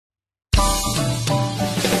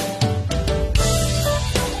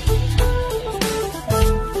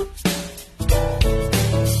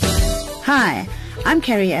Hi, I'm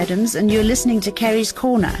Carrie Adams, and you're listening to Carrie's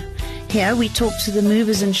Corner. Here we talk to the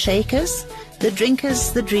movers and shakers, the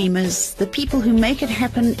drinkers, the dreamers, the people who make it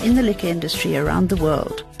happen in the liquor industry around the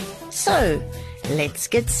world. So, let's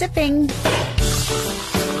get sipping.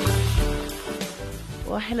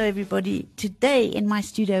 Well, hello everybody. Today in my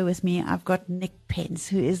studio with me, I've got Nick Pentz,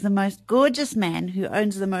 who is the most gorgeous man, who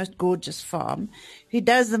owns the most gorgeous farm, who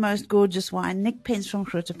does the most gorgeous wine. Nick Pentz from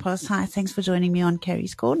Groote. Hi, thanks for joining me on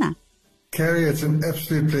Carrie's Corner. Carrie, it's an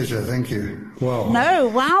absolute pleasure. Thank you. Wow. No,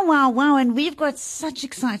 wow. And we've got such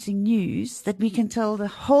exciting news that we can tell the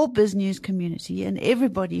whole BizNews community and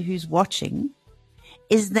everybody who's watching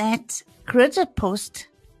is that Groote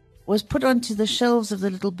was put onto the shelves of the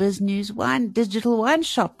little BizNews digital wine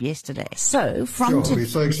shop yesterday. So we're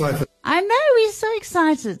so excited. I know, we're so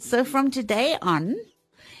excited. So from today on,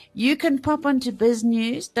 you can pop onto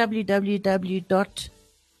BizNews,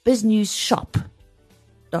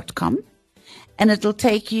 www.biznewsshop.com. And it'll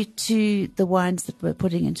take you to the wines that we're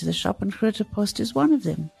putting into the shop, and Groote is one of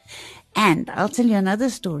them. And I'll tell you another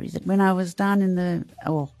story, that when I was down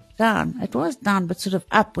but sort of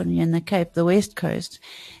up when you're in the Cape, the West Coast,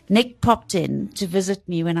 Nick popped in to visit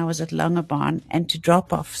me when I was at Langebaan and to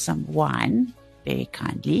drop off some wine, very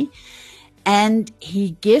kindly. And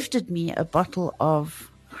he gifted me a bottle of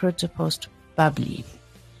Groote bubbly.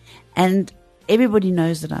 And everybody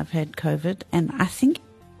knows that I've had COVID, and I think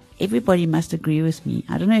everybody must agree with me.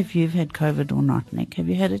 I don't know if you've had COVID or not, Nick. Have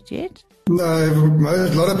you had it yet? No,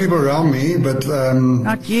 a lot of people around me, but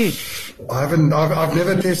not you. I've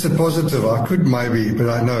never tested positive. I could maybe,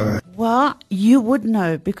 but I know. Well, you would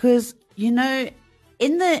know, because in the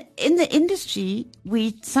industry,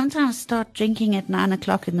 we sometimes start drinking at 9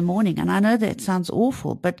 o'clock in the morning, and I know that sounds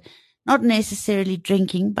awful, but not necessarily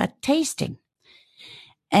drinking, but tasting.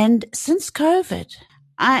 And since COVID,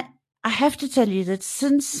 I have to tell you that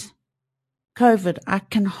since COVID, I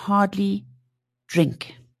can hardly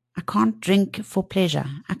drink. I can't drink for pleasure.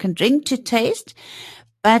 I can drink to taste,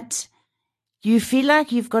 but you feel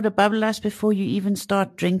like you've got to bubble us before you even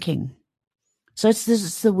start drinking. So it's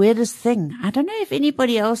the weirdest thing. I don't know if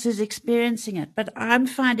anybody else is experiencing it, but I'm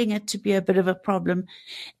finding it to be a bit of a problem.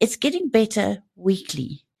 It's getting better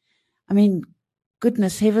weekly. I mean,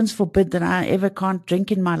 goodness, heavens forbid that I ever can't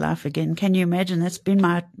drink in my life again. Can you imagine? That's been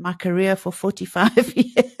my career for 45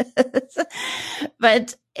 years.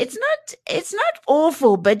 But it's not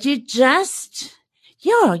awful, but you just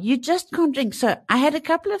can't drink. So I had a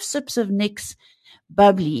couple of sips of Nick's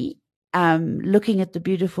bubbly, looking at the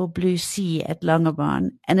beautiful blue sea at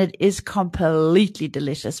Langebaan, and it is completely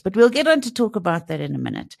delicious. But we'll get on to talk about that in a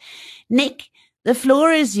minute. Nick, the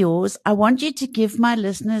floor is yours. I want you to give my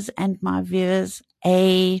listeners and my viewers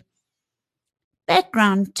a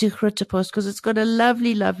background to Groote, because it's got a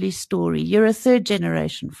lovely, lovely story. You're a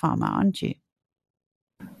third-generation farmer, aren't you?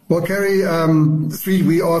 Well, Carrie,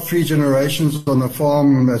 we are three generations on the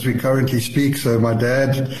farm as we currently speak. So my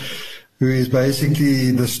dad, who is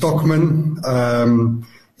basically the stockman,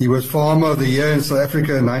 he was Farmer of the Year in South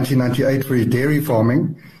Africa in 1998 for his dairy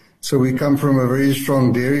farming. So we come from a very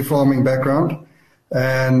strong dairy farming background.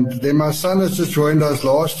 And then my son has just joined us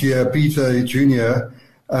last year, Peter Jr.,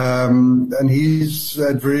 and he's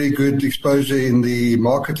had very good exposure in the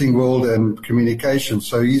marketing world and communication.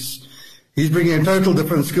 So he's bringing a total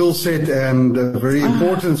different skill set and a very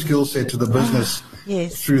important skill set to the business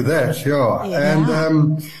through that. It's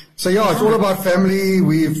all about family.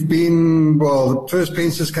 We've been, the first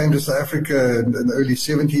Pentz came to South Africa in the early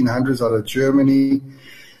 1700s out of Germany.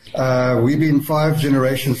 We've been 5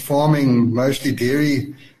 generations farming, mostly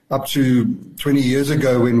dairy, up to 20 years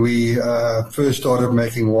ago when we first started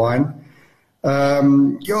making wine.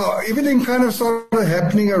 Everything kind of started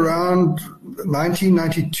happening around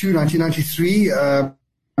 1992, 1993,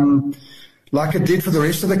 like it did for the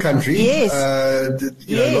rest of the country. Yes. A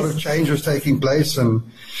lot of change was taking place, and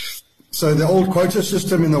so the old quota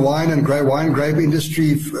system in the wine and grape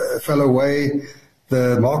industry fell away.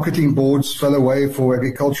 The marketing boards fell away for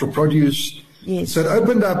agricultural produce. Yes. So it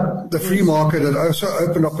opened up the free market. It also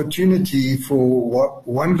opened opportunity for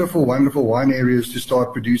wonderful, wonderful wine areas to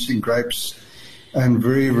start producing grapes and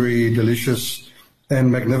very, very delicious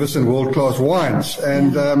and magnificent world-class wines.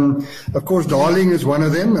 And, of course, Darling is one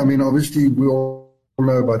of them. I mean, obviously, we all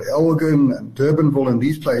know about Elgin and Durbanville and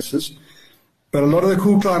these places. But a lot of the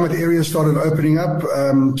cool climate areas started opening up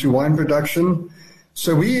to wine production.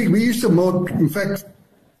 So we used to milk, in fact,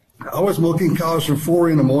 I was milking cows from 4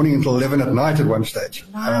 in the morning until 11 at night at one stage.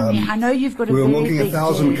 I know you've got a we were very milking big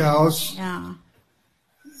 1,000 dairy. cows. Yeah.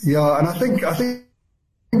 Yeah, and I think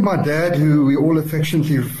my dad, who we all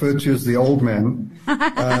affectionately refer to as the old man,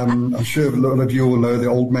 I'm sure a lot of you will know the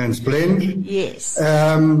old man's blend. Yes.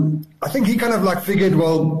 I think he kind of like figured,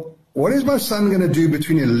 well, what is my son going to do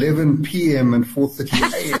between 11 p.m. and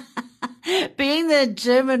 4:30 a.m.? Being the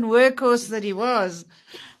German workhorse that he was.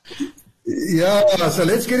 Yeah, so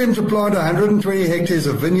let's get him to plant 120 hectares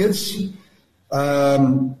of vineyards,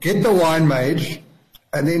 get the wine made,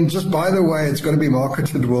 and then just by the way, it's going to be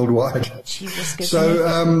marketed worldwide.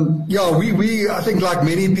 So, we, I think like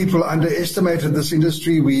many people underestimated this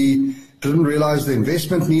industry. We didn't realize the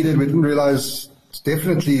investment needed. We didn't realize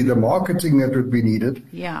definitely the marketing that would be needed.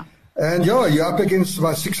 Yeah. And you're up against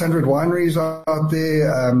about 600 wineries out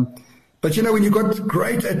there. But when you've got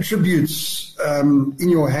great attributes in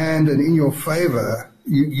your hand and in your favor,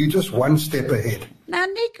 you're just one step ahead. Now,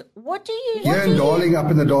 Nick, what do you... Yeah, in Darling, up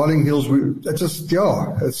in the Darling Hills,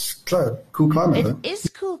 it's cool climate. It is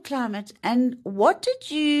cool climate. And what did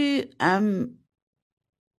you,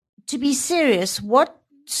 to be serious, what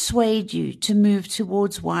swayed you to move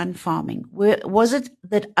towards wine farming? Was it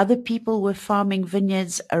that other people were farming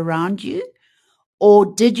vineyards around you? Or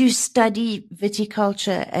did you study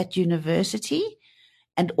viticulture at university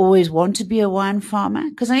and always want to be a wine farmer?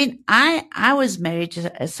 Because, I mean, I was married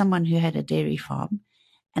to someone who had a dairy farm,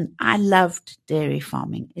 and I loved dairy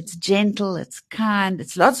farming. It's gentle, it's kind,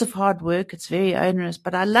 it's lots of hard work, it's very onerous,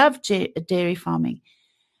 but I love dairy farming.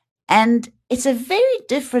 And it's a very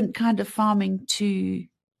different kind of farming to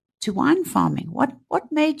wine farming.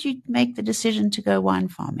 What made you make the decision to go wine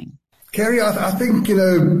farming? Carrie, I think,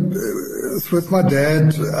 with my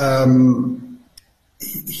dad,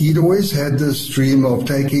 he'd always had this dream of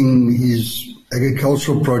taking his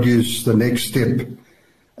agricultural produce the next step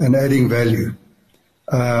and adding value.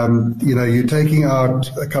 You're taking out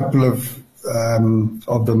a couple of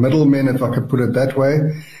the middlemen, if I could put it that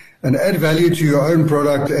way, and add value to your own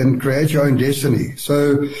product and create your own destiny.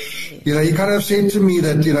 So, he kind of said to me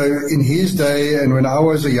that, in his day and when I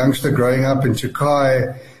was a youngster growing up in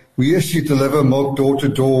Turkey, we used to deliver milk door to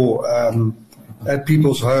door at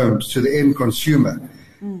people's homes to the end consumer.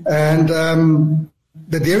 And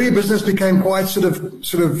the dairy business became quite sort of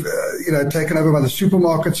taken over by the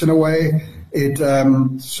supermarkets in a way.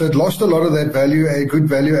 So it lost a lot of that value, good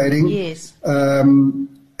value adding. Yes.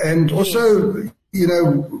 And also,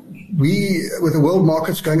 we, with the world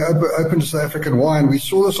markets going open to South African wine, we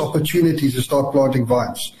saw this opportunity to start planting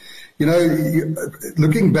vines.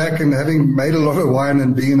 Looking back and having made a lot of wine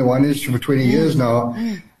and being in the wine industry for 20 years now,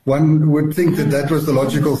 one would think that was the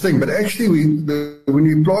logical thing. But actually, when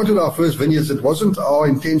we planted our first vineyards, it wasn't our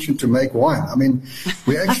intention to make wine. I mean,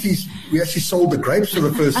 we actually sold the grapes for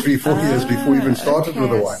the first 3-4 years before we even started with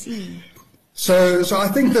the wine. So I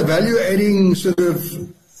think the value adding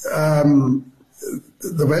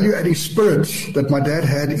the value adding spirit that my dad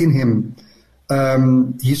had in him.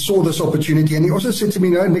 He saw this opportunity, and he also said to me,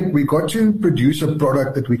 "No, Nick, we got to produce a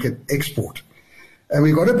product that we can export, and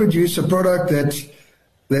we got to produce a product that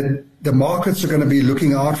the markets are going to be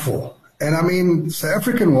looking out for." And I mean, South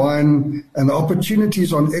African wine and the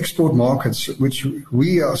opportunities on export markets, which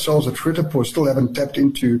we ourselves at Groote still haven't tapped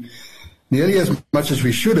into nearly as much as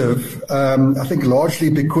we should have. I think largely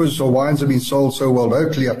because our wines have been sold so well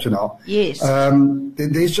locally up to now. Yes.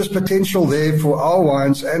 There's just potential there for our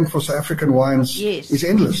wines and for South African wines. Yes. Is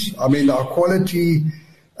endless. I mean, our quality,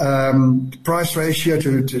 price ratio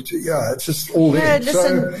it's just all there. No,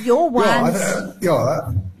 listen, your wines.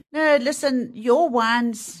 No, listen, your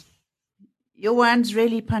wines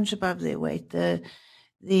really punch above their weight. The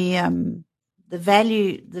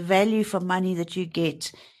value for money that you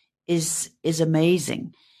get is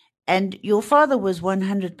amazing. And your father was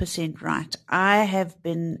 100% right.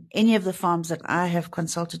 Any of the farms that I have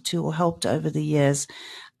consulted to or helped over the years,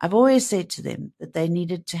 I've always said to them that they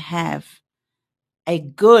needed to have a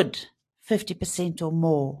good 50% or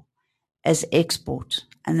more as export.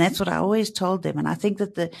 And that's what I always told them. And I think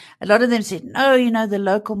that a lot of them said, no, the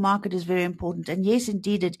local market is very important. And yes,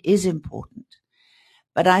 indeed, it is important.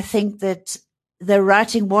 But I think that the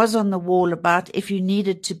writing was on the wall about if you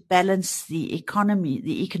needed to balance the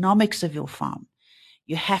economics of your farm,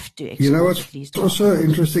 you have to export. It's also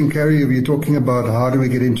interesting, Carrie, if you're talking about how do we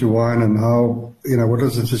get into wine and how, what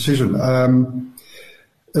was the decision?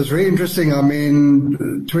 It's very interesting. I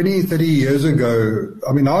mean, 20, 30 years ago,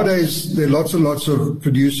 nowadays there are lots and lots of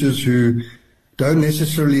producers who don't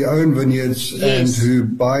necessarily own vineyards. Yes. And who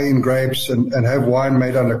buy in grapes and have wine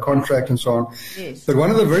made under contract and so on. Yes. But one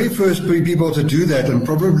of the very first people to do that, and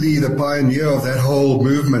probably the pioneer of that whole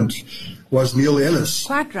movement, was Neil Ellis.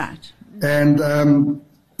 Quite right. And,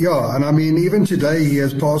 Yeah, and I mean, even today he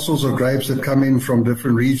has parcels of grapes that come in from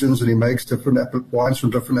different regions, and he makes different wines from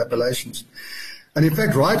different appellations. And in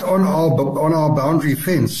fact, right on our boundary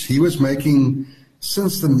fence, he was making,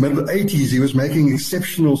 since the mid-80s, he was making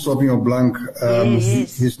exceptional Sauvignon Blanc,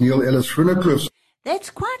 Yes. his Neil Ellis Groene. That's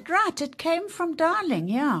quite right. It came from Darling,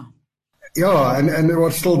 yeah. Yeah, and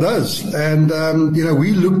what still does. And,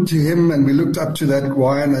 we looked to him and we looked up to that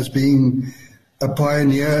wine as being a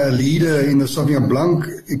pioneer, a leader in the Sauvignon Blanc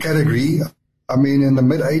category. I mean, in the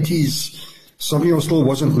mid-80s, Sauvignon still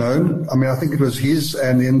wasn't known. I mean, I think it was his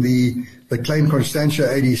and in the Klein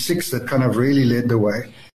Constantia 86 that kind of really led the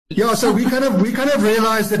way. Yeah, so we kind of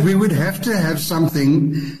realized that we would have to have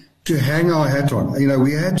something to hang our hat on.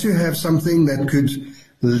 We had to have something that could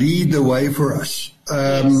lead the way for us.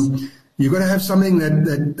 Yes. You've got to have something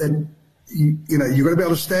that you've got to be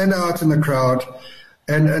able to stand out in the crowd.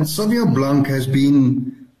 And Sauvignon Blanc has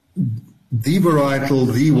been the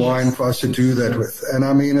varietal, the wine for us to do that with. And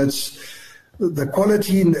I mean, it's the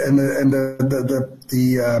quality and the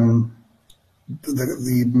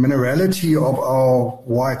minerality of our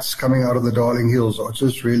whites coming out of the Darling Hills are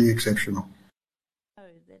just really exceptional.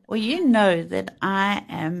 Well, you know that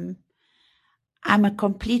I'm a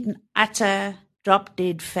complete and utter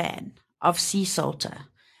drop-dead fan of sea salter.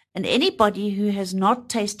 And anybody who has not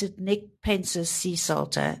tasted Nick Pentz's sea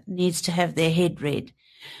salter needs to have their head read,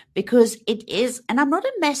 because it is, and I'm not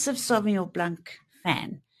a massive Sauvignon Blanc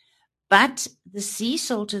fan, but the sea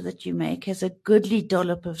salter that you make has a goodly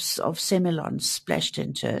dollop of Semillon splashed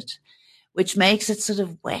into it, which makes it sort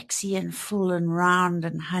of waxy and full and round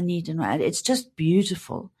and honeyed, and it's just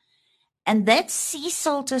beautiful. And that sea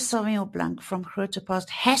salter Sauvignon Blanc from Groote Past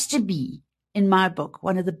has to be, in my book,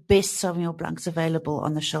 one of the best Sauvignon Blancs available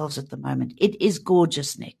on the shelves at the moment. It is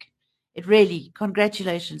gorgeous, Nick. It really,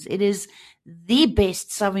 congratulations. It is the best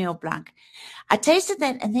Sauvignon Blanc. I tasted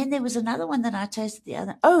that, and then there was another one that I tasted the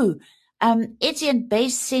other. Etienne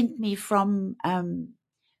Base sent me from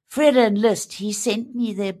Freda and List. He sent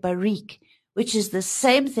me their Barrique, which is the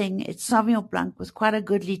same thing. It's Sauvignon Blanc with quite a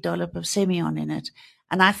goodly dollop of Semillon in it.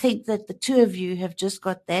 And I think that the two of you have just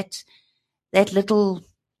got that little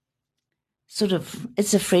sort of,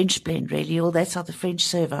 it's a French blend really, or that's how the French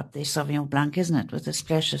serve up their Sauvignon Blanc, isn't it? With a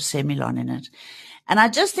splash of Semillon in it. And I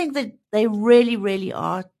just think that they really, really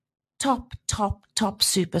are top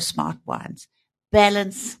super smart wines.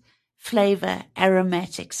 Balance, flavor,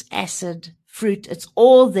 aromatics, acid, fruit. It's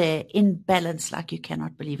all there in balance like you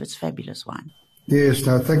cannot believe. It's fabulous wine. Yes,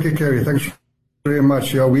 no, thank you, Carrie. Thanks very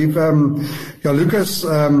much. Yeah, we've, Lucas,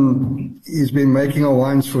 he's been making our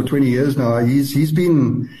wines for 20 years now. He's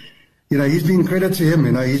been, credit to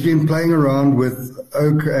him, he's been playing around with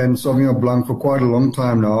oak and Sauvignon Blanc for quite a long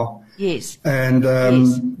time now. Yes. And,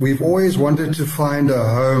 we've always wanted to find a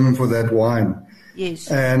home for that wine. Yes.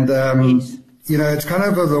 And, yes. It's kind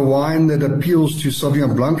of the wine that appeals to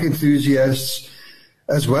Sauvignon Blanc enthusiasts,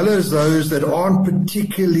 as well as those that aren't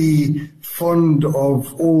particularly fond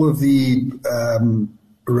of all of the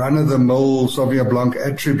run-of-the-mill Sauvignon Blanc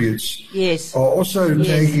attributes. Yes. Are also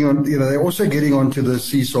taking on, they're also getting onto the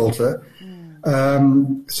sea salter.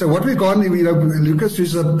 So what we've gone, Lucas he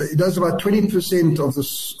does about 20% of the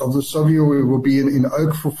Sauvignon will be in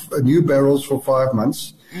oak for new barrels for 5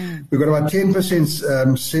 months. We've got about 10%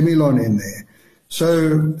 Semillon in there.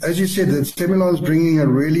 So, as you said, the Semillon is bringing a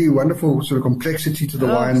really wonderful sort of complexity to the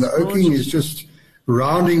wine. The oaking gorgeous. is just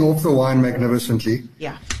rounding off the wine magnificently.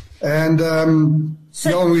 Yeah. And,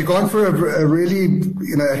 we've gone for a really,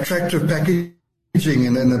 attractive packaging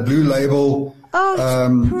and a blue label. Oh,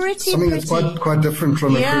 it's something that's quite different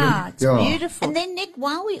from it's beautiful. And then, Nick,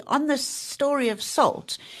 while we're on the story of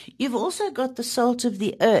salt, you've also got the salt of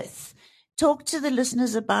the earth. Talk to the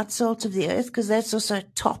listeners about Salt of the Earth, because that's also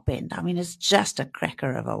top end. I mean, it's just a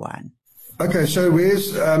cracker of a wine. Okay, so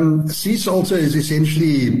where's sea salter is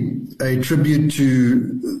essentially a tribute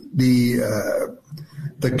to the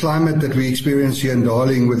climate that we experience here in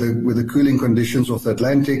Darling with the cooling conditions of the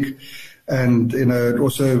Atlantic, and it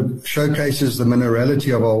also showcases the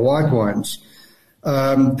minerality of our white wines.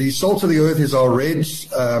 The Salt of the Earth is our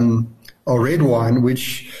red wine,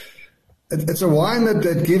 which it's a wine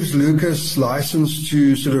that gives Lucas license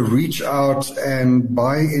to sort of reach out and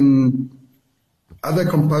buy in other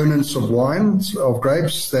components of wines, of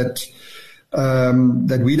grapes that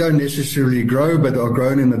we don't necessarily grow, but are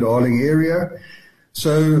grown in the Darling area.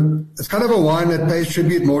 So it's kind of a wine that pays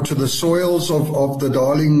tribute more to the soils of the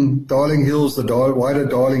Darling Hills, the wider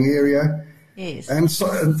Darling area. Yes. And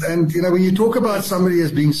when you talk about somebody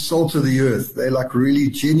as being salt of the earth, they're like really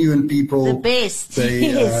genuine people. The best.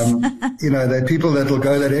 They're people that'll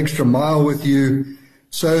go that extra mile with you.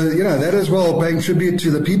 So, that as well, paying tribute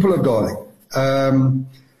to the people of Darling.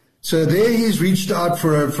 So there he's reached out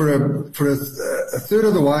for a third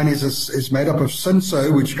of the wine is made up of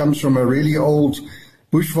Cinsault, which comes from a really old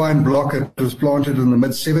bush vine block. It was planted in the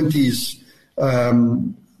mid-70s,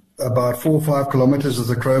 about 4 or 5 kilometers as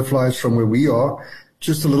the crow flies from where we are,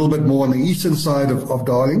 just a little bit more on the eastern side of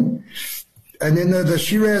Darling. And then the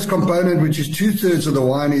Shiraz component, which is 2/3 of the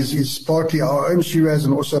wine, is partly our own Shiraz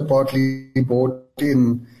and also partly bought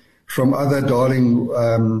in from other Darling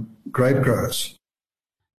grape growers.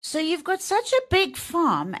 So you've got such a big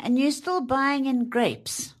farm and you're still buying in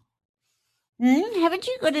grapes. Haven't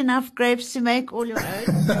you got enough grapes to make all your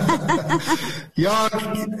own? Yeah,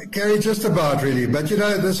 Carrie, just about really. But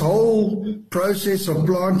this whole process of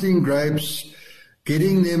planting grapes,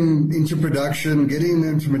 getting them into production, getting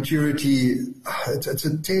them to maturity, it's a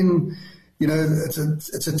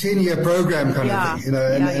 10-year program kind of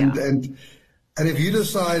thing, and if you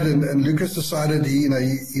decide, and Lucas decided he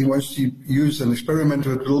wants to use and experiment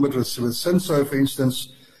with a little bit with Cinsault, for instance,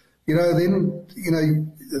 then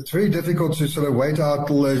it's very difficult to sort of wait out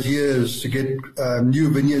all those years to get new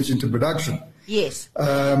vineyards into production. Yes.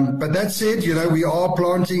 But that said, we are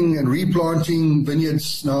planting and replanting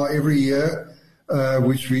vineyards now every year,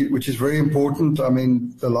 which is very important. I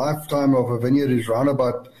mean, the lifetime of a vineyard is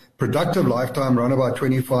productive lifetime around about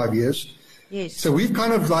 25 years. Yes. So we've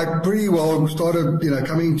kind of pretty well started,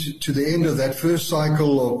 coming to the end of that first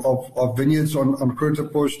cycle of vineyards on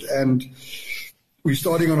Groote, and we're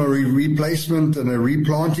starting on a replacement and a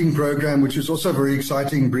replanting program, which is also very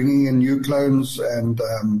exciting, bringing in new clones and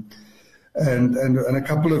a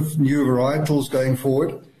couple of new varietals going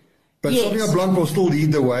forward. But yes. Sauvignon Blanc will still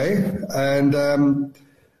lead the way. And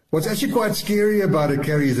what's actually quite scary about it,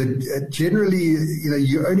 Carrie, is that generally,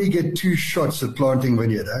 you only get 2 shots at planting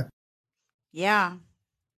vineyard. Yeah.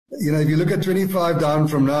 If you look at 25 down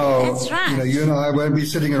from now, that's right. You and I won't be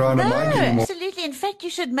sitting around a mic anymore. Absolutely. In fact, you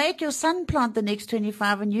should make your son plant the next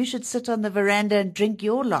 25 and you should sit on the veranda and drink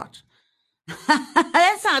your lot.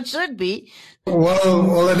 That's how it should be.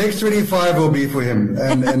 Well, the next 25 will be for him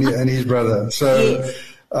and his brother. So, yes.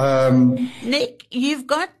 Nick, you've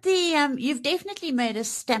got you've definitely made a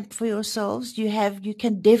stamp for yourselves. You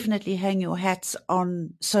can definitely hang your hats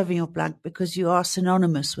on Sauvignon Blanc because you are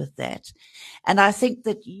synonymous with that. And I think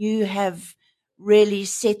that you have really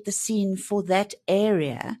set the scene for that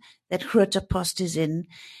area that Groote is in.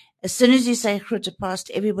 As soon as you say Groote,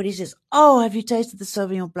 everybody says, "Oh, have you tasted the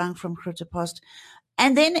Sauvignon Blanc from Groote?"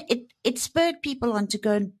 And then it spurred people on to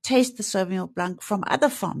go and taste the Sauvignon Blanc from other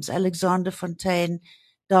farms, Alexander Fontaine,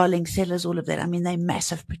 Darling Cellars, all of that. I mean, they're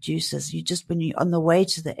massive producers. When you're on the way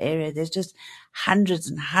to the area, there's just hundreds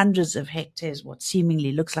and hundreds of hectares, what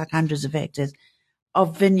seemingly looks like hundreds of hectares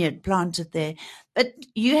of vineyard planted there. But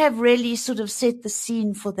you have really sort of set the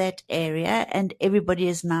scene for that area, and everybody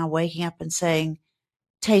is now waking up and saying,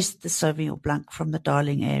 taste the Sauvignon Blanc from the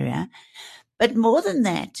Darling area. But more than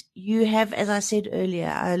that, you have, as I said earlier,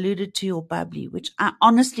 I alluded to your bubbly, which I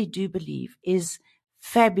honestly do believe is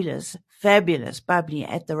fabulous bubbly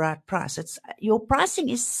at the right price. Your pricing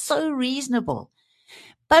is so reasonable.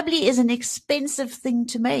 Bubbly is an expensive thing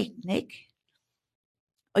to make, Nick.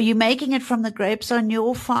 Are you making it from the grapes on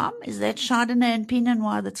your farm? Is that Chardonnay and Pinot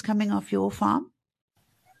Noir that's coming off your farm?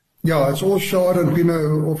 Yeah, it's all Chard and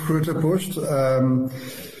Pinot off Groote.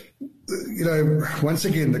 Once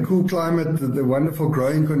again, the cool climate, the wonderful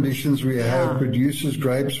growing conditions we have produces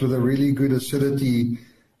grapes with a really good acidity,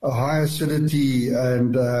 a high acidity,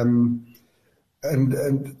 and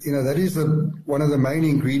that is one of the main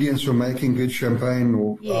ingredients for making good champagne,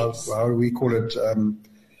 or how do we call it?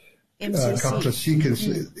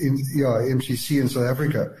 MCC. MCC in South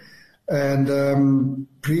Africa. And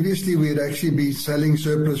previously we had actually been selling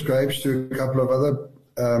surplus grapes to a couple of other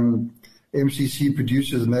MCC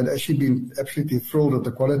producers, and they'd actually been absolutely thrilled at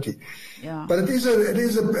the quality. Yeah. But it's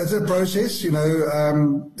a process,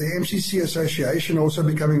 the MCC Association also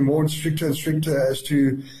becoming more stricter and stricter as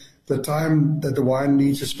to the time that the wine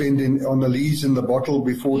needs to spend on the lees in the bottle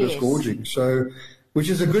before disgorging. So, which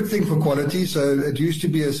is a good thing for quality. So it used to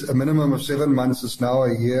be a minimum of 7 months. It's now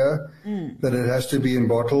a year that it has to be in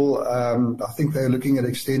bottle. I think they're looking at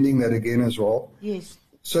extending that again as well. Yes.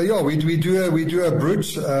 So yeah, we do a Brut,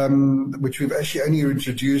 which we've actually only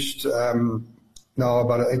introduced now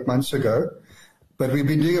about 8 months ago. But we've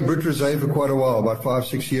been doing a Brut Rosé for quite a while, about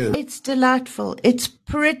 5-6 years. It's delightful. It's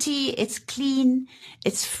pretty. It's clean.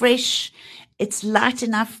 It's fresh. It's light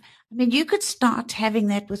enough. I mean, you could start having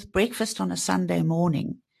that with breakfast on a Sunday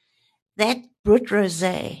morning. That Brut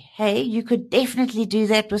Rosé, hey, you could definitely do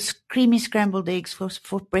that with creamy scrambled eggs for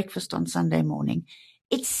breakfast on Sunday morning.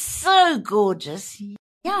 It's so gorgeous.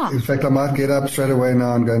 Yeah. In fact, I might get up straight away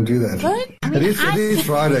now and go and do that. Good. I mean, it is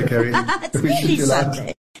Friday, Carrie. It's nearly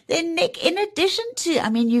Sunday. Then, Nick, in addition to, I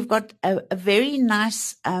mean, you've got a very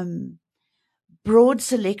nice broad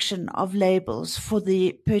selection of labels for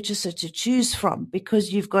the purchaser to choose from,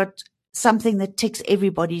 because you've got something that ticks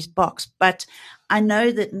everybody's box. But I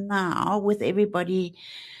know that now, with everybody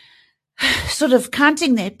sort of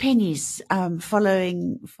counting their pennies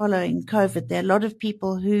following COVID, there are a lot of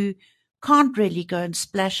people who can't really go and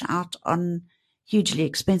splash out on hugely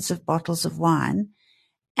expensive bottles of wine.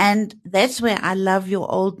 And that's where I love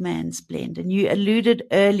your Old Man's Blend. And you alluded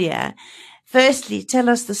earlier. Firstly, tell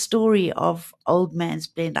us the story of Old Man's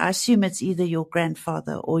Blend. I assume it's either your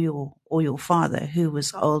grandfather or your father who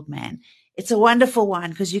was Old Man. It's a wonderful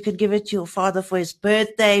wine because you can give it to your father for his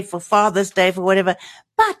birthday, for Father's Day, for whatever.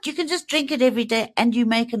 But you can just drink it every day, and you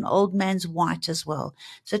make an Old Man's White as well.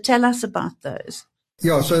 So tell us about those.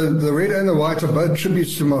 Yeah, so the red and the white are both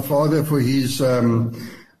tributes to my father for his,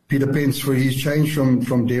 Peter Pentz, for his change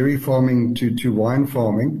from dairy farming to wine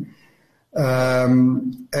farming.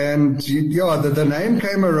 And yeah, the name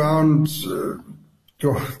came around,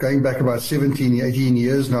 going back about 17, 18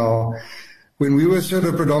 years now, when we were sort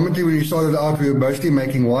of predominantly, when we started out, we were mostly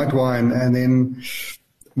making white wine. And then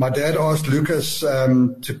my dad asked Lucas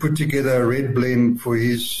to put together a red blend for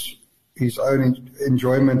his own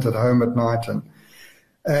enjoyment at home at night.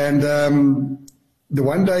 And the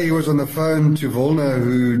one day he was on the phone to Volna,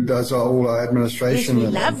 who does all our administration. Yes,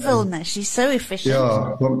 we love Volna. She's so efficient.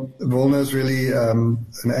 Yeah, well, Volna is really an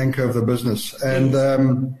anchor of the business.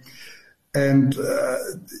 And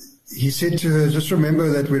he said to her, just remember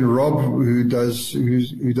that when Rob, who does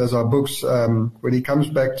our books, when he comes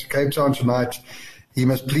back to Cape Town tonight, he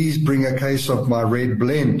must please bring a case of my red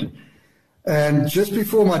blend. And just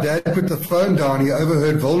before my dad put the phone down, he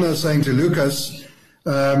overheard Volna saying to Lucas,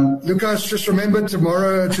 Lucas, just remember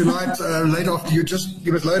tonight, late after you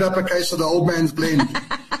must load up a case of the Old Man's Blend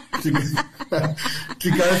to go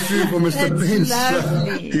through for Mr. Pentz.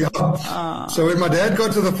 Yeah. So when my dad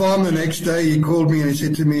got to the farm the next day, he called me and he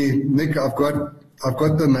said to me, Nick, I've got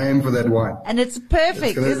the name for that wine. And it's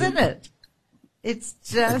perfect, isn't it? It's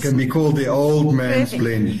just. It can be called the Old Man's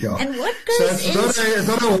Blend. Yeah. And what goes it's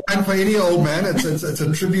not a wine for any old man. It's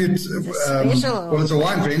a tribute. It's a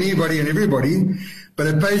wine for anybody and everybody. But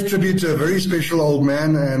it pays tribute to a very special old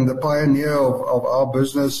man and the pioneer of our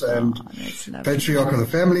business and patriarch of the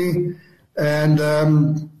family. And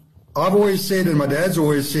I've always said, and my dad's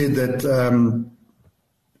always said that, and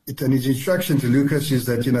his instruction to Lucas is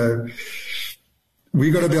that, we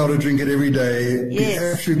got to be able to drink it every day. Yes. Be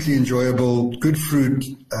absolutely enjoyable, good fruit,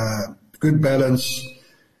 good balance.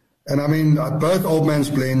 And I mean, both Old Man's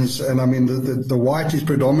Blends, and I mean, the white is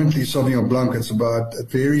predominantly Sauvignon Blanc. It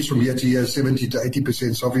varies from year to year, 70 to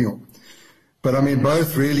 80% Sauvignon. But I mean,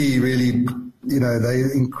 both really, really,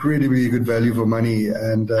 they're incredibly good value for money.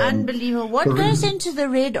 And unbelievable. What goes into the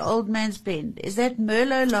red Old Man's Blend? Is that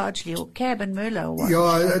Merlot largely, or Cab and Merlot, or what?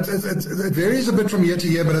 Yeah, it varies a bit from year to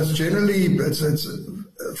year, but it's generally, it's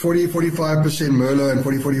 40-45% Merlot and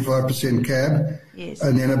 40-45% Cab. Yes.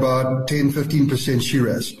 And then about 10-15%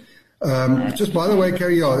 Shiraz. Just by the way,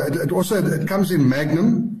 Carrie, it comes in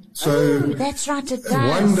Magnum. So that's right, it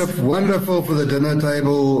does. Wonderful for the dinner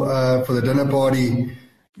table, for the dinner party.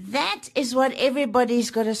 That is what everybody's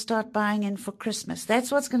got to start buying in for Christmas.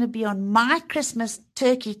 That's what's going to be on my Christmas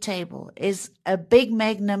turkey table, is a big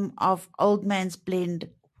Magnum of Old Man's Blend,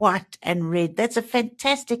 white and red. That's a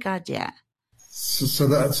fantastic idea. So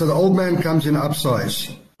the old man comes in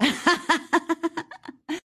upsize.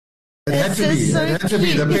 It had to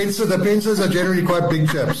be. The Pentzes are generally quite big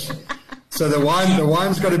chaps. So the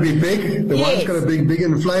wine's got to be big. The wine's got to be big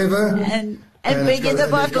in flavour. And big in the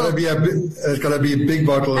bottle. It's got to be a big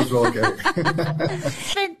bottle as well, Gary.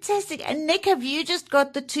 Fantastic. And Nick, have you just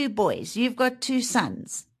got the two boys? You've got two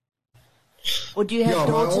sons. Or do you have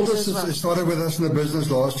daughters? My oldest as well? Started with us in the business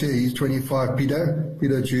last year. He's 25, Peter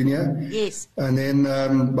Jr. Yes. And then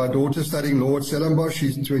my daughter's studying law at Stellenbosch.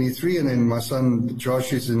 She's 23. And then my son,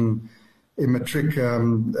 Josh, is in matric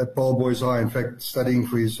at Paul Boys High. In fact, studying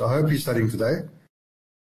for I hope he's studying today.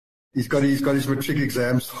 He's got his matric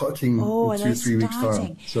exam starting in 2-3 weeks'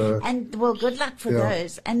 time. So, and well, good luck for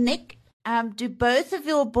those. And Nick, do both of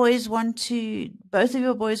your boys want to go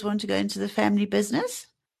into the family business?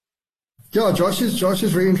 Yeah, Josh is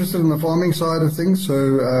very interested in the farming side of things.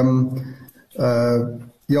 So,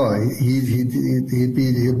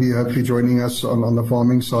 he'd be hopefully joining us on the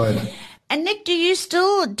farming side. And Nick, do you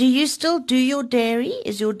still do your dairy?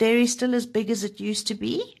 Is your dairy still as big as it used to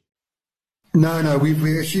be? No,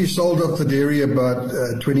 we actually sold off the dairy about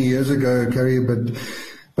 20 years ago, Carrie, but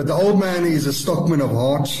But the old man is a stockman of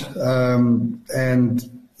heart, and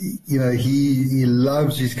he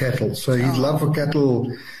loves his cattle. So his love for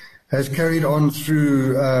cattle has carried on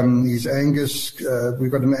through his Angus.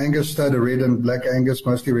 We've got an Angus stud, a red and black Angus,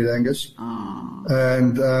 mostly red Angus. Oh.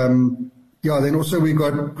 And then also we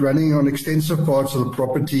got running on extensive parts of the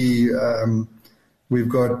property. We've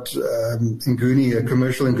got Nguni, a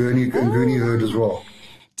commercial Nguni herd as well.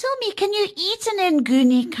 Tell me, can you eat an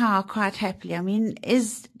Nguni cow quite happily? I mean,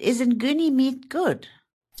 is Nguni meat good?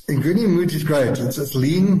 Nguni meat is great. It's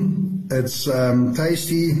lean. It's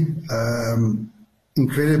tasty.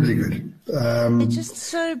 Incredibly good.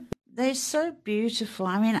 They're so beautiful.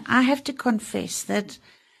 I mean, I have to confess that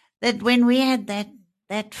when we had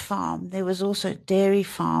that farm, there was also a dairy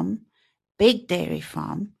farm, big dairy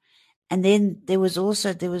farm. And then there was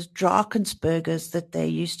Drakensbergers that they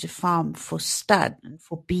used to farm for stud and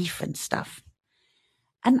for beef and stuff.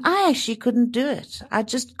 And I actually couldn't do it. I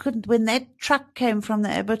just couldn't. When that truck came from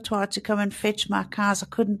the abattoir to come and fetch my cows, I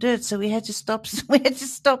couldn't do it. So we had to stop. We had to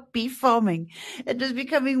stop beef farming. It was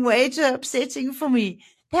becoming way too upsetting for me.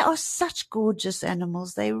 They are such gorgeous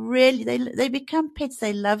animals. They become pets.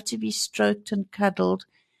 They love to be stroked and cuddled.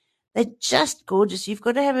 They're just gorgeous. You've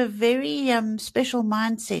got to have a very special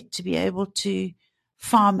mindset to be able to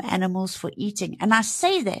farm animals for eating. And I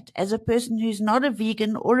say that as a person who's not a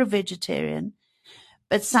vegan or a vegetarian,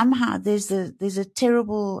 but somehow there's a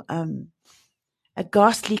terrible, a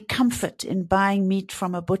ghastly comfort in buying meat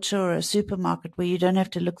from a butcher or a supermarket where you don't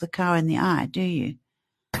have to look the cow in the eye, do you?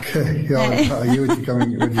 Okay, yeah, I hear what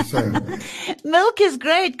you're saying. Milk is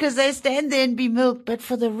great because they stand there and be milked, but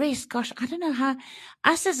for the rest, gosh, I don't know how.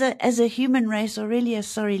 Us as a human race are really a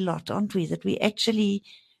sorry lot, aren't we? That we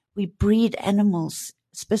breed animals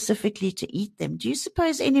specifically to eat them. Do you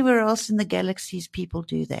suppose anywhere else in the galaxies people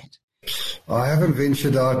do that? I haven't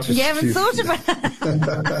ventured out. You haven't thought about it.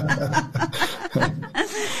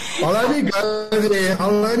 I'll only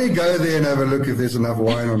go there and have a look if there's enough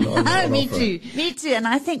wine on me offer. Me too. And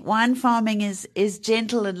I think wine farming is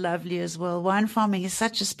gentle and lovely as well. Wine farming is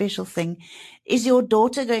such a special thing. Is your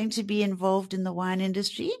daughter going to be involved in the wine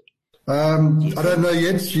industry? I don't know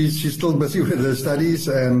yet. She's still busy with her studies,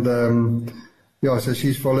 and so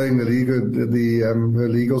she's following her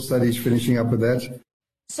legal studies, finishing up with that.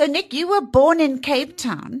 So Nick, you were born in Cape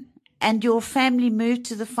Town, and your family moved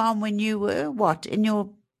to the farm when you were in your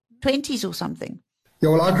 20s or something?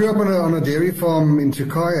 Yeah, well, I grew up on a dairy farm in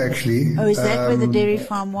Turkey, actually. Oh, is that where the dairy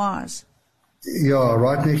farm was? Yeah,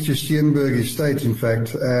 right next to Steenberg Estate, in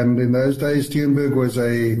fact. And in those days, Steenberg was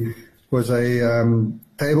a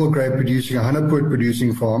table grape producing, a Hanepoort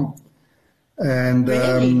producing farm. And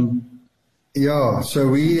really? So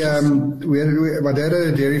my dad had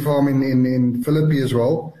a dairy farm in Philippi as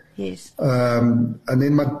well. Yes. And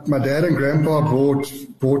then my dad and grandpa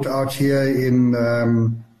bought out here in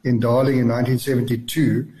Darling in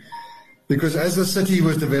 1972, because as the city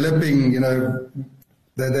was developing,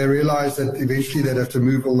 they realized that eventually they'd have to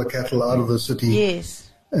move all the cattle out of the city. Yes.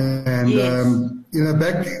 And, yes.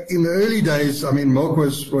 Back in the early days, I mean, milk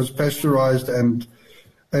was pasteurized and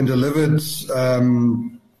delivered,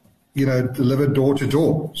 delivered door to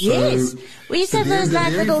door. So yes. We used to have those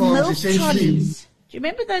little milk trolleys. Do you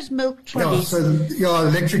remember those milk trolleys?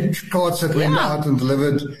 Electric carts that went out and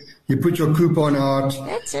delivered. You put your coupon out.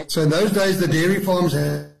 That's it. So in those days, the dairy farms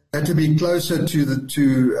had to be closer to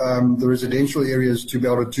the residential areas to be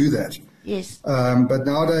able to do that. Yes. But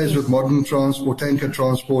nowadays, with modern transport, tanker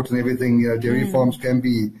transport and everything, dairy farms can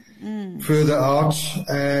be further out.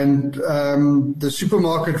 And the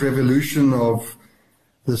supermarket revolution of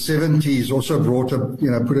the 70s also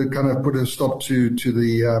put a stop to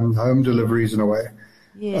the home deliveries in a way.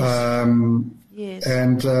 Yes. Yes.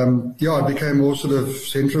 And it became more sort of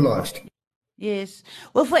centralized. Yes.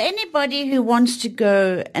 Well, for anybody who wants to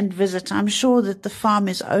go and visit, I'm sure that the farm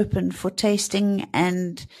is open for tasting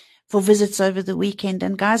and for visits over the weekend.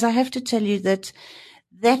 And guys, I have to tell you that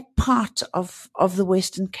part of the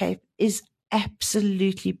Western Cape is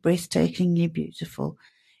absolutely breathtakingly beautiful.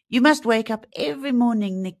 You must wake up every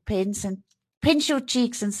morning, Nick Pentz, and pinch your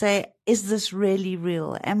cheeks and say, is this really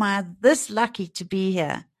real? Am I this lucky to be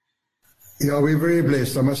here? Yeah, we're very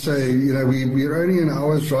blessed. I must say, we're only an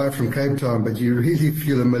hour's drive from Cape Town, but you really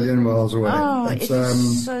feel a million miles away. Oh, it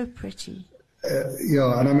is so pretty.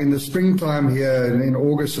 And I mean, the springtime here in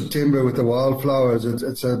August, September with the wildflowers,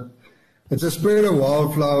 it's a spread of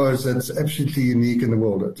wildflowers that's absolutely unique in the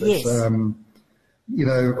world. Yes.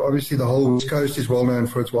 Obviously the whole West Coast is well known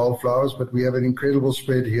for its wildflowers, but we have an incredible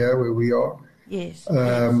spread here where we are. Yes.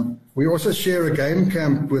 We also share a game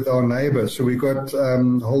camp with our neighbors. So we got a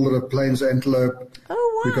whole lot of plains antelope.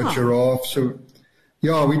 Oh, wow. We got giraffe. So,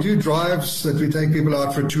 Yeah, we do drives that we take people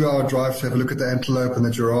out for a 2-hour drive to have a look at the antelope and the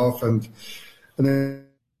giraffe, and then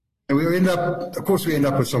we end up, of course,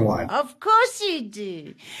 with some wine. Of course you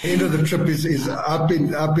do. The end of the trip is up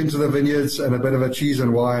into the vineyards and a bit of a cheese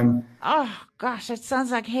and wine. Oh, gosh, it sounds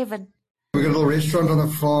like heaven. We got a little restaurant on the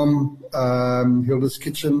farm, Hilda's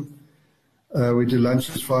Kitchen. We do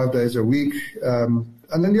lunches 5 days a week. And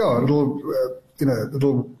then, yeah, a little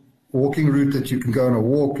walking route that you can go on a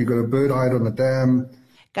walk. You've got a bird hide on the dam.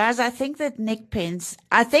 Guys, I think that Nick Pentz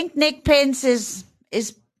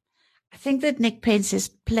is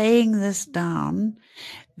playing this down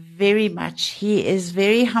very much. He is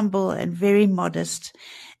very humble and very modest,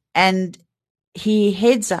 and he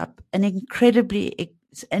heads up an incredibly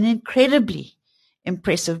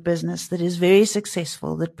impressive business that is very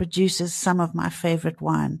successful, that produces some of my favorite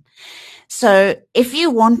wine. So if you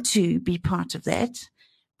want to be part of that,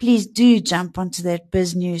 please do jump onto that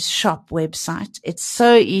BizNews Shop website. It's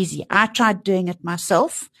so easy. I tried doing it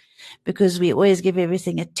myself because we always give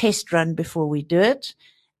everything a test run before we do it.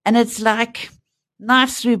 And it's like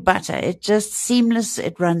knife through butter. It's just seamless.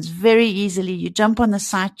 It runs very easily. You jump on the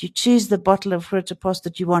site, you choose the bottle of Groote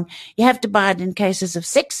that you want. You have to buy it in cases of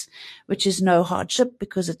 6, which is no hardship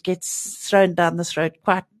because it gets thrown down the throat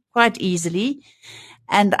quite easily.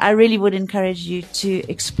 And I really would encourage you to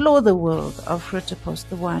explore the world of Groote.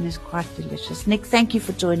 The wine is quite delicious. Nick, thank you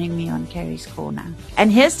for joining me on Carrie's Corner.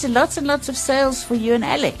 And here's to lots and lots of sales for you and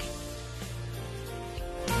Alec.